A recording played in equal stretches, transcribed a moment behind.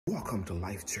Welcome to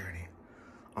Life Journey.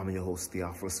 I'm your host,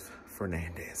 Theophilus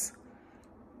Fernandez.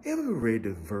 Ever read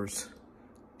the verse,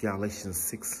 Galatians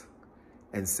 6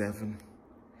 and 7?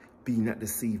 Be not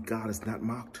deceived, God is not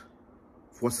mocked.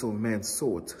 For whatsoever man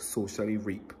soweth, so shall he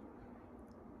reap.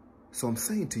 So I'm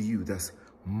saying to you, that's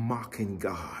mocking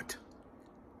God.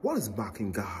 What is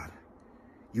mocking God?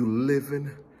 You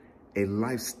living a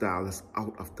lifestyle that's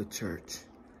out of the church.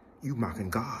 You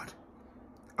mocking God.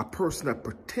 A person that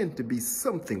pretend to be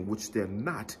something which they're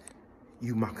not,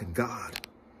 you mocking God.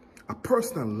 A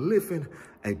person that living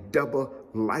a double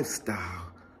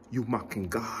lifestyle, you mocking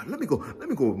God. Let me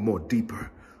go more deeper.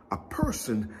 A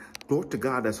person, glory to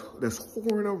God, that's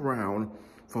whoring around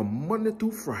from Monday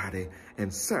through Friday,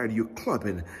 and Saturday you're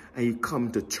clubbing, and you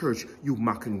come to church, you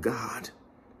mocking God.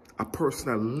 A person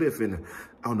that living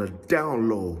on the down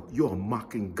low, you're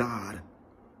mocking God.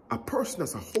 A person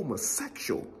that's a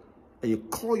homosexual, and you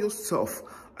call yourself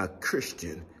a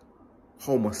Christian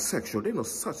homosexual. There's no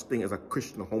such thing as a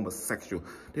Christian homosexual.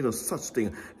 There's no such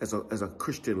thing as a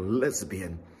Christian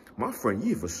lesbian. My friend,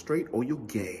 you're either straight or you're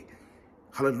gay.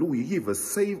 Hallelujah. You're either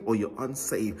saved or you're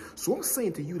unsaved. So I'm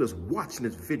saying to you that's watching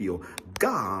this video,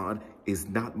 God is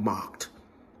not mocked.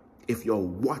 If you're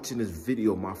watching this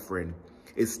video, my friend,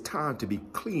 it's time to be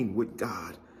clean with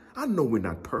God. I know we're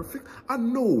not perfect. I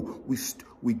know we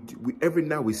every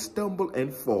now we stumble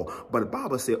and fall. But the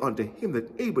Bible says, unto him that's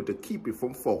able to keep you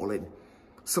from falling.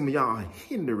 Some of y'all are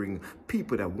hindering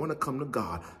people that want to come to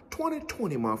God.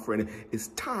 2020, my friend, it's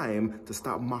time to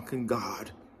stop mocking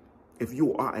God. If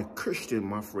you are a Christian,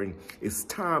 my friend, it's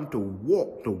time to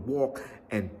walk the walk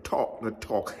and talk the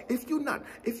talk. If you're not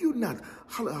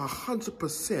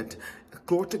 100%,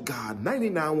 glory to God,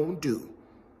 99 won't do.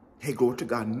 Hey, glory to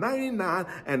God,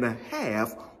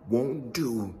 99.5 won't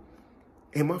do.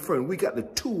 And my friend, we got the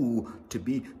tool to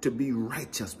be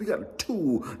righteous. We got the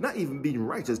tool, not even being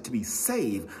righteous, to be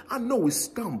saved. I know we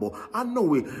stumble. I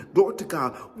know glory to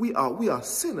God, we are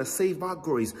sinners saved by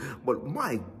grace. But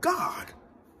my God,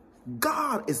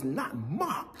 God is not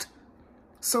mocked.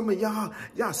 Some of y'all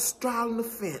straddling the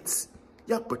fence.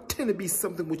 Y'all pretend to be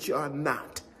something which you are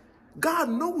not. God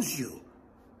knows you.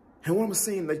 And what I'm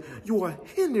saying, that you are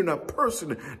hindering a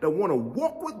person that want to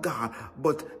walk with God,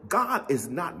 but God is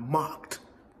not mocked.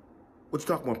 What you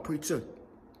talking about, preacher?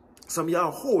 Some of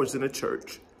y'all whores in the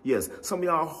church. Yes, some of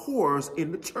y'all whores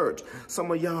in the church.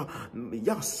 Some of y'all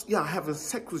having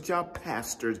sex with y'all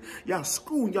pastors. Y'all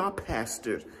screwing y'all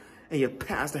pastors. And your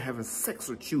pastor having sex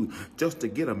with you just to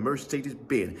get a Mercedes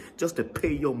Benz, just to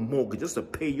pay your mortgage, just to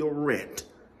pay your rent.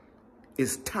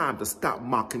 It's time to stop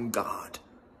mocking God.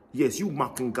 Yes, you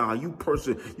mocking God. You're supposed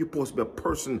to be a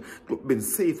person been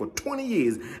saved for 20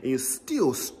 years and you're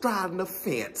still striding the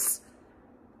fence.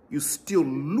 You're still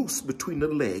loose between the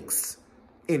legs.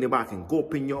 Anybody can go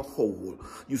up in your hole.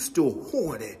 You're still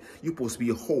horny. You're supposed to be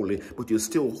holy, but you're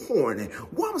still horny.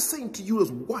 What I'm saying to you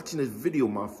is watching this video,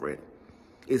 my friend,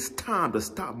 it's time to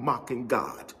stop mocking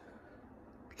God.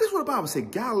 That's what the Bible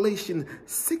said, Galatians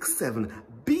 6:7.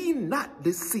 Be not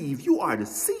deceived. You are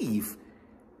deceived.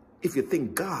 If you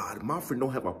think God, my friend,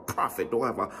 don't have a prophet, don't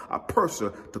have a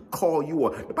person to call you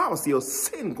up. The Bible says your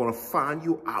sin gonna find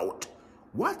you out.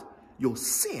 What? Your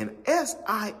sin,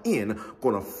 S-I-N,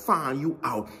 gonna find you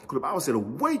out. Because the Bible said the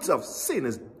wages of sin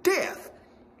is death.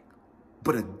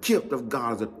 But the gift of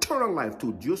God is eternal life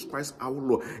through Jesus Christ our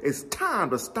Lord. It's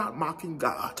time to stop mocking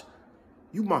God.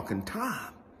 You mocking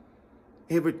time.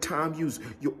 Every time you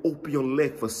open your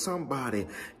leg for somebody,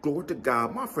 glory to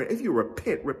God. My friend, if you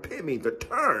repent means to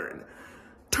turn.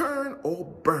 Turn or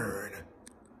burn.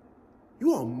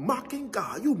 You are mocking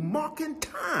God. You mocking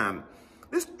time.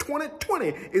 This 2020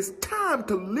 is time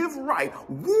to live right.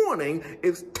 Warning,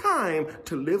 it's time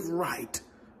to live right.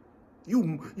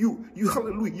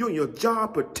 Hallelujah, you're in your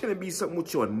job pretending to be something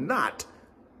which you're not.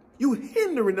 You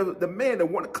hindering the man that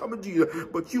want to come into you,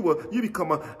 but you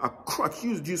become a crutch. You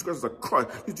use Jesus Christ as a crutch.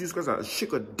 You use Jesus Christ as a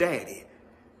sugar daddy.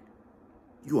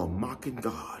 You are mocking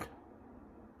God.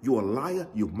 You're a liar.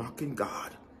 You're mocking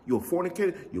God. You're a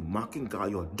fornicator. You're mocking God.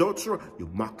 You're an adulterer. You're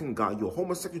mocking God. You're a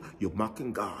homosexual. You're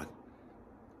mocking God.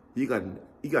 You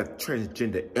got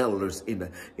transgender elders in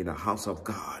the house of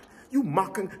God. You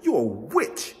mocking. You're a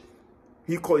witch.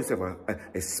 You call yourself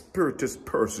a spiritist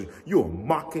person. You're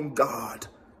mocking God.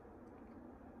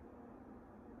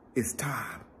 It's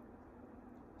time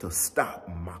to stop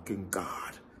mocking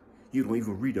God. You don't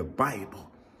even read the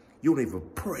Bible. You don't even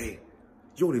pray.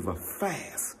 You don't even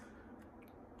fast.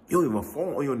 You don't even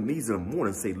fall on your knees in the morning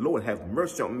and say, Lord, have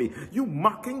mercy on me. You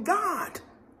mocking God.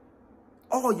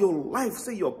 All your life,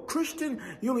 say you're a Christian,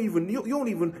 you don't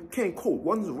even can't quote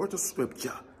one word of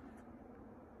scripture.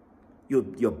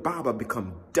 your Bible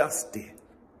become dusty.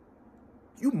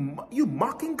 You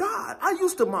mocking God. I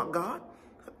used to mock God.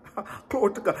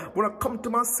 Glory to God. When I come to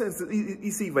my senses,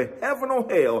 it's either heaven or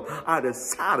hell. I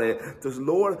decided, this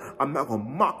Lord, I'm not going to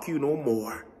mock you no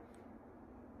more.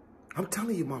 I'm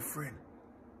telling you, my friend,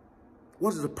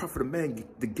 what does it profit a man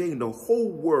to gain the whole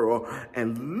world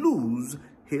and lose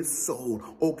his soul,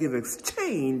 or give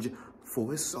exchange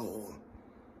for his soul?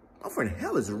 My friend,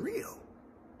 hell is real.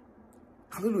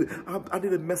 Hallelujah. I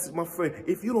did a message, my friend.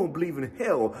 If you don't believe in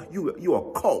hell, you're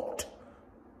a cult.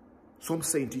 So I'm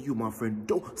saying to you, my friend,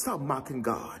 don't stop mocking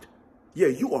God. Yeah,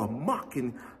 you are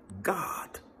mocking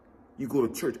God. You go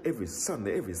to church every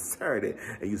Sunday, every Saturday,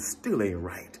 and you still ain't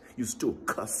right. You still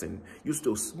cussing. You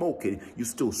still smoking. You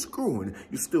still screwing.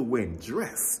 You still wearing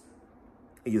dress.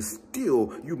 And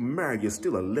you married, you're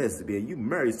still a lesbian. You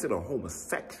married, you're still a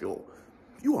homosexual.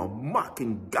 You are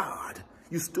mocking God.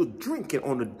 You still drinking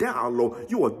on the down low.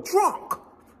 You are drunk.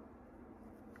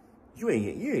 You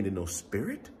ain't in no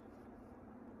spirit.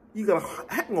 You got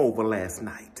a hangover last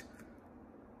night.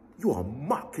 You are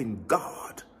mocking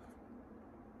God.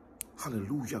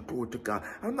 Hallelujah, glory to God.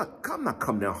 I'm not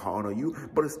coming down hard on you,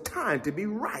 but it's time to be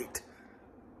right.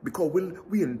 Because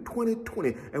we in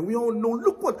 2020 and we all know,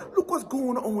 look what's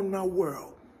going on in our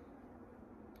world.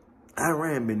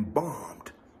 Iran been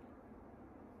bombed.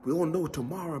 We all know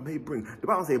tomorrow may bring. The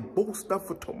Bible says, boast not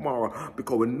for tomorrow,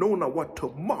 because we know not what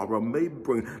tomorrow may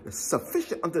bring. The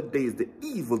sufficient unto days, the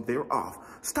evil thereof.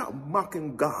 Stop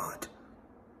mocking God.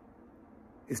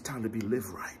 It's time to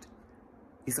live right.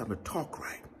 It's time to talk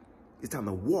right. It's time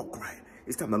to walk right.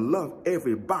 It's time to love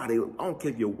everybody. I don't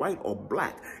care if you're white or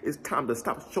black. It's time to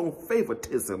stop showing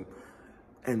favoritism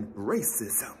and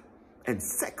racism and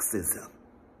sexism.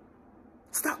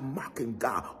 Stop mocking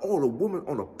God. All the women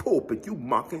on the pulpit, you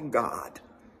mocking God.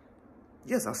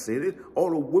 Yes, I said it. All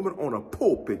the women on the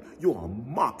pulpit, you are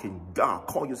mocking God.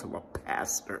 Call yourself a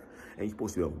pastor, and you're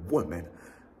supposed to be a woman.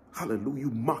 Hallelujah,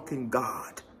 you mocking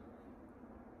God.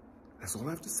 That's all I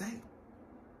have to say.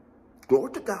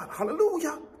 Glory to God.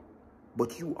 Hallelujah.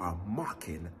 But you are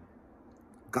mocking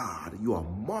God. You are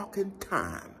mocking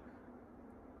time.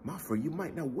 My friend, you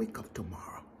might not wake up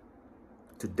tomorrow.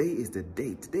 Today is the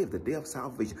day. Today is the day of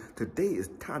salvation. Today is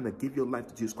time to give your life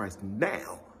to Jesus Christ,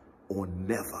 now or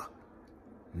never.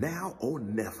 Now or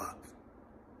never.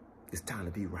 It's time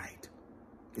to be right.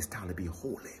 It's time to be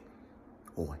holy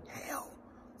or hell.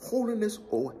 Holiness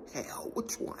or hell.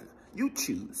 Which one? You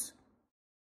choose.